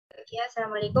Okay,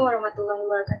 Assalamualaikum warahmatullahi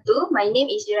wabarakatuh. My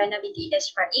name is Irana binti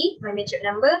Dashfai. My metric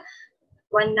number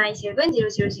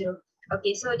 197000.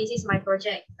 Okay, so this is my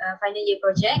project, final year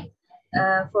project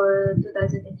for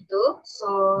 2022.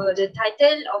 So the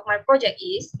title of my project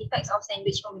is Effects of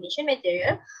Sandwich Combination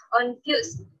Material on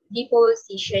Fused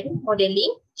Deposition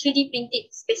Modeling 3D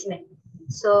Printed Specimen.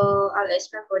 So I'll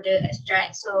explain for the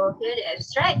abstract. So here the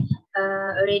abstract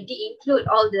already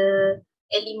include all the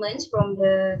elements from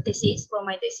the thesis, from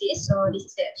my thesis. So this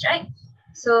is the abstract.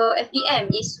 So FDM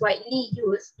is widely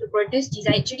used to produce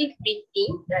desired 3D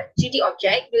printing, 3D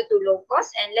object due to low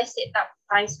cost and less setup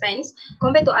time spans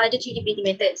compared to other 3D printing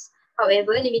methods.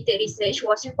 However, limited research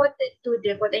was reported to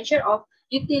the potential of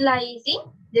utilizing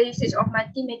the usage of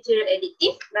multi-material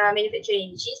additive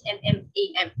manufacturing, which is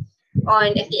MMAM,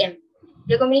 on FDM.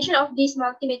 The combination of these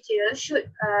multi-materials should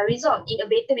result in a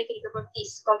better mechanical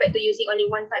properties compared to using only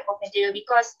one type of material,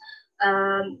 because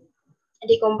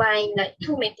they combine like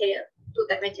two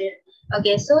type material.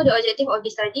 Okay, so the objective of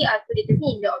this study are to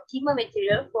determine the optimal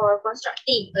material for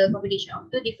constructing a combination of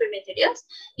two different materials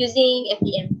using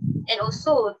FDM, and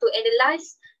also to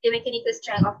analyze the mechanical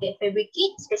strength of the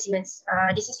fabricated specimens.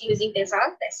 This is using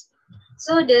tensile test.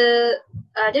 So the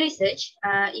research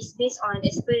is based on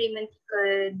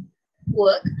experimental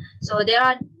work. So there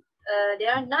are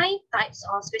 9 types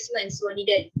of specimens were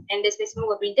needed, and the specimens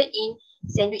were printed in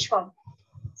sandwich form.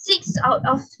 6 out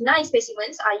of 9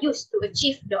 specimens are used to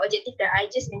achieve the objective that I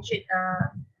just mentioned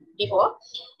before,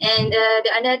 and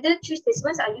the another 3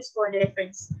 specimens are used for the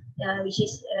reference, which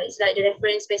is it's like the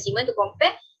reference specimen to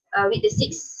compare with the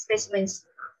 6 specimens.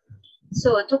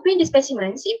 So to print the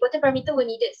specimens, important parameters were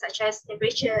needed, such as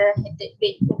temperature,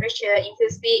 bed temperature,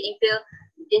 infill speed, infill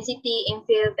density,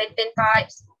 infill pattern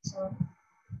types. So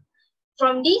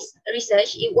from this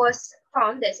research, it was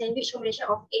found that sandwich combination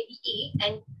of ABA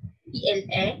and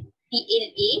PLA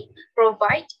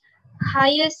provide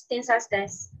highest tensile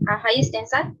strength.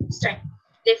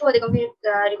 Therefore, the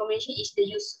combination is the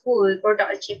useful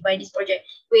product achieved by this project,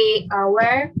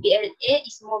 where PLA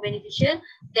is more beneficial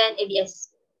than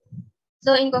ABS.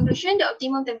 So in conclusion, the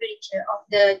optimum temperature of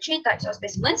the 3 types of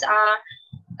specimens are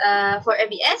for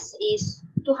ABS is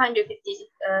 250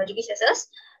 degrees Celsius,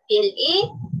 PLA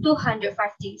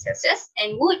 205 degrees Celsius,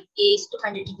 and wood is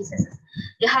 200 degrees Celsius.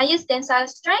 The highest tensile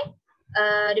strength,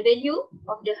 the value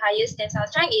of the highest tensile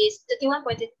strength is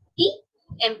 31.30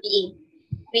 MPa,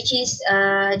 which is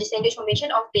the sandwich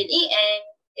combination of PLA and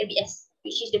ABS,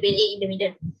 which is the PLA in the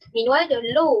middle. Meanwhile, the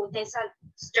low tensile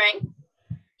strength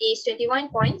is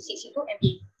 21.62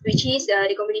 MPa, which is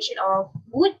the combination of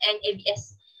wood and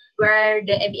ABS, where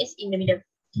the ABS in the middle.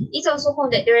 It's also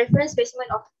found that the reference specimen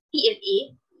of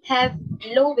PLA have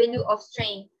low value of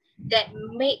strength that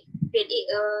make PLA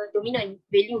a dominant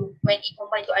value when it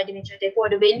combined to other materials. Therefore,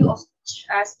 the value of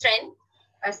strain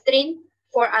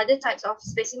for other types of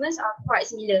specimens are quite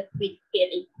similar with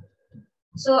PLA.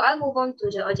 So I'll move on to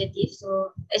the objective.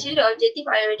 So actually the objective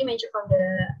I already mentioned from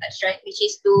the abstract, which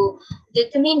is to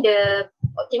determine the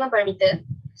optimal parameter.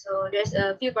 So there's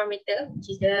a few parameters, which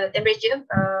is the temperature,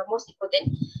 most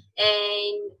important,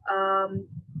 and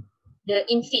the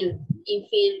infill,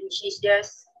 which is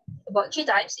there's about 3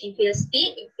 types: infill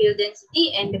speed, infill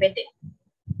density, and the pattern.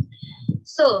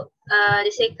 So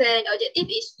the second objective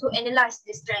is to analyze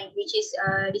the strength, which is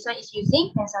this one is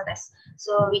using tensile test.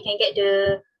 So we can get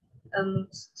the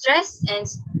stress and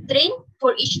strain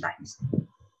for each types.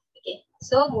 Okay,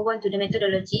 so move on to the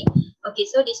methodology. Okay,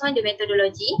 so this one, the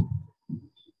methodology.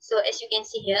 So as you can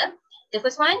see here, the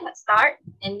first one, start,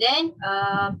 and then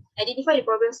identify the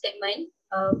problem statement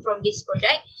from this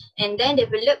project, and then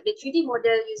develop the 3D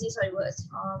model using SolidWorks.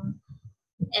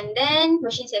 And then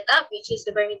machine setup, which is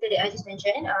the parameter that I just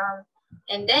mentioned,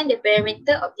 and then the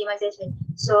parameter optimization.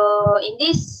 So in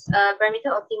this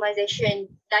parameter optimization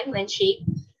diamond shape,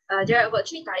 there are about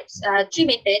 3 types, 3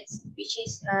 methods, which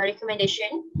is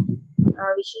recommendation,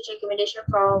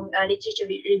 from literature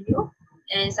review,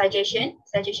 and suggestion.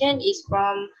 Suggestion is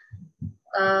from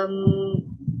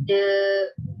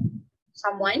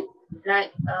someone,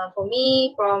 like for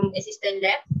me, from assistant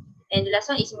lab, and the last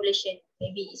one is simulation,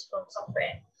 maybe it's from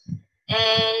software.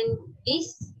 And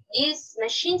this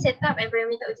machine setup and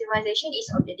parameter optimization is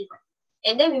objective one.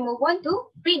 And then we move on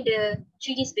to print the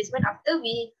 3D specimen after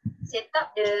we set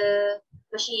up the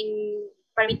machine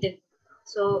parameter.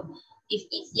 So if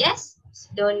it's yes,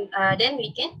 then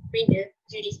we can print the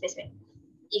 3D specimen.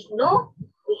 If no,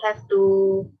 I have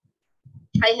to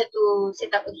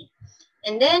set up again.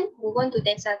 And then move on to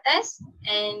tensile test,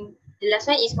 and the last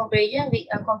one is comparison with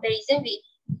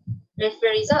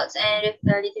reference results and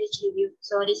literature review.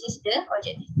 So this is the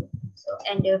objective. So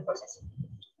and the process.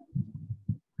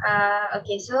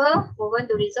 Okay, so move on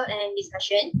to result and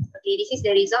discussion. Okay, this is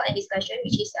the result and discussion,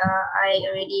 which is I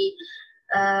already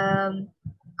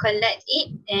collect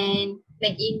it and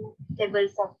make in table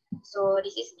form. So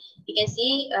this is, you can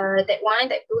see type 1,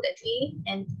 type 2, type 3,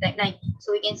 and type 9.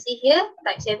 So we can see here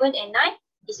type 7 and 9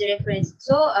 is the reference.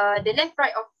 So the left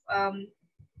right of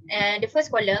the first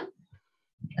column,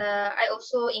 I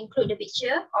also include the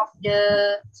picture of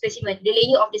the specimen, the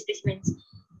layer of the specimens,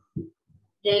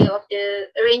 of the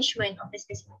arrangement of the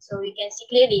specimen. So we can see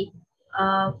clearly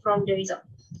from the result.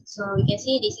 So we can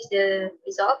see this is the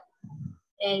result,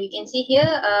 and we can see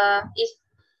here is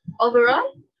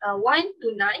overall 1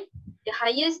 to 9. The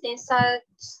highest tensile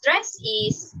stress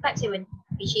is type 7,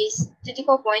 which is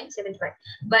 34.75.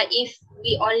 But if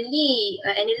we only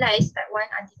analyze type 1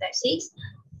 until type 6,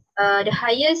 the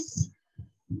highest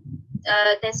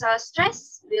tensile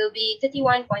stress will be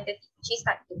 31.30, which is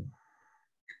type 2.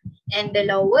 And the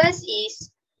lowest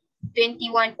is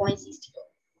 21.62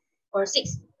 or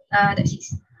 6, type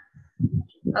 6.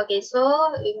 Okay,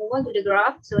 so we move on to the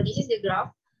graph. So this is the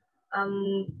graph.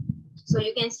 So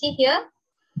you can see here,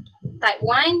 type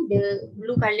 1, the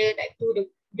blue color, type 2,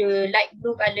 the light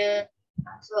blue color.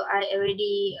 So I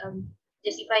already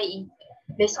justify in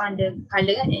based on the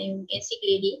color, and you can see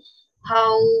clearly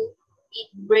how it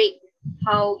break,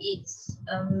 how it's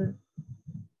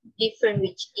different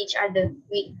with each other,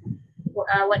 with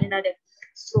one another.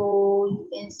 So you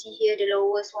can see here the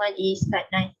lowest one is type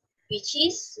 9, which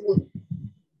is wood.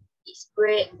 It's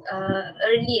break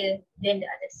earlier than the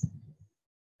others.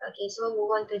 Okay, so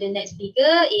move on to the next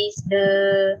figure is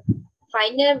the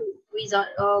final result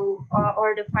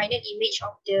or the final image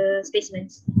of the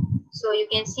specimens. So you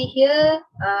can see here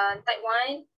type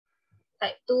 1,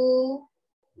 type 2,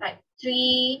 type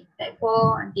 3, type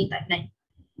 4 until type 9.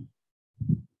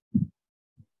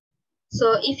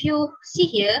 So if you see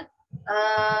here,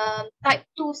 type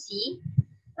 2C,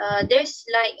 there's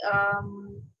like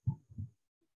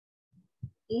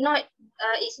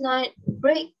it's not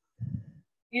break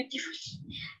beautiful.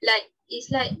 Like it's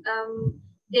like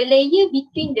the layer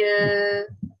between the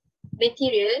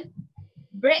material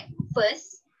break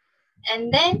first,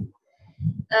 and then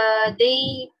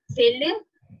they failure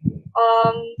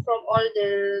from all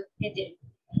the material.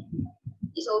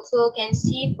 This also can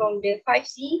see from the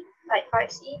 5C, type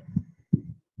 5C.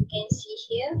 You can see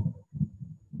here.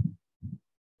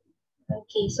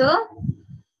 Okay, so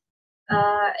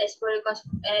as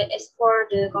for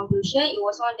the conclusion, it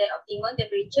was found that optimal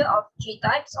temperature of 3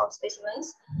 types of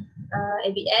specimens,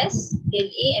 ABS,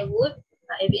 PLA, and wood.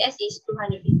 ABS is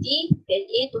 250,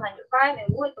 PLA 205,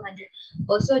 and wood 200.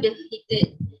 Also, the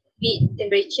heated bed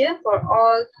temperature for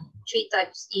all 3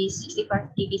 types is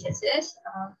 65 degrees Celsius.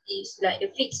 Is like the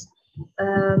fixed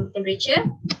temperature.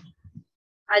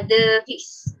 Other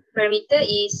fixed parameter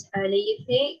is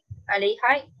layer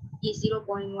height is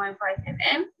 0.15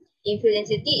 mm. Infill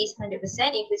density is 100%.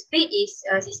 Infill speed is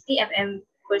 60 mm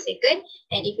per second,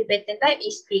 and infill pattern type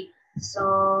is 3.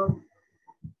 So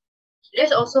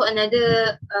there's also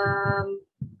another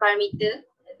parameter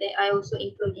that I also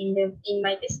include in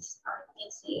my thesis. You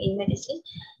can see in my thesis.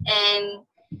 And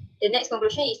the next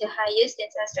conclusion is the highest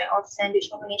tensile strength of sandwich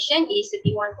combination is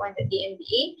 31.30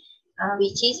 MPa,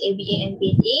 which is ABA and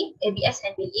PLA, ABS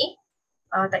and PLA,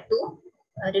 type 2.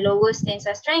 The lowest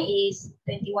tensile strength is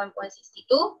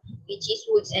 21.62, which is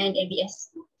woods and ABS,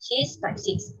 which is type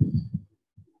 6.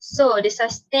 So the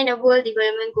sustainable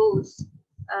development goals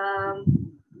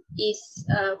is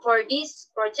for this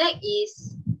project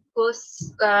is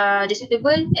the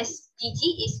suitable SDG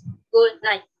is goal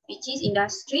 9, which is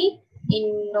industry,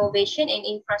 innovation, and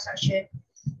infrastructure.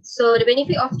 So the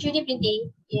benefit of 3D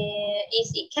printing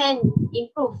is it can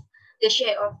improve the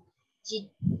share of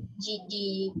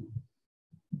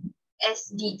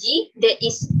SDG that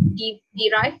is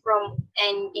derived from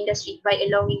an industry by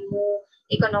allowing more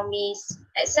economies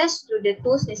access to the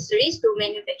tools necessary to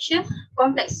manufacture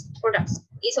complex products.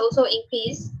 It also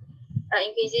increases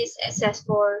access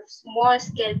for small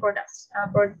scale products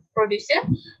producer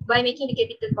by making the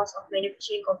capital cost of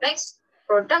manufacturing complex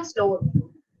products lower.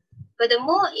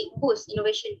 Furthermore, it boosts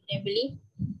innovation, enabling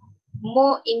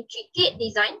more intricate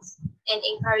designs and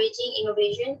encouraging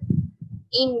innovation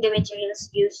in the materials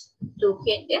used to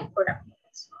create the product.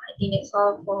 So I think that's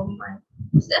all for my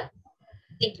poster.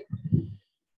 Thank you.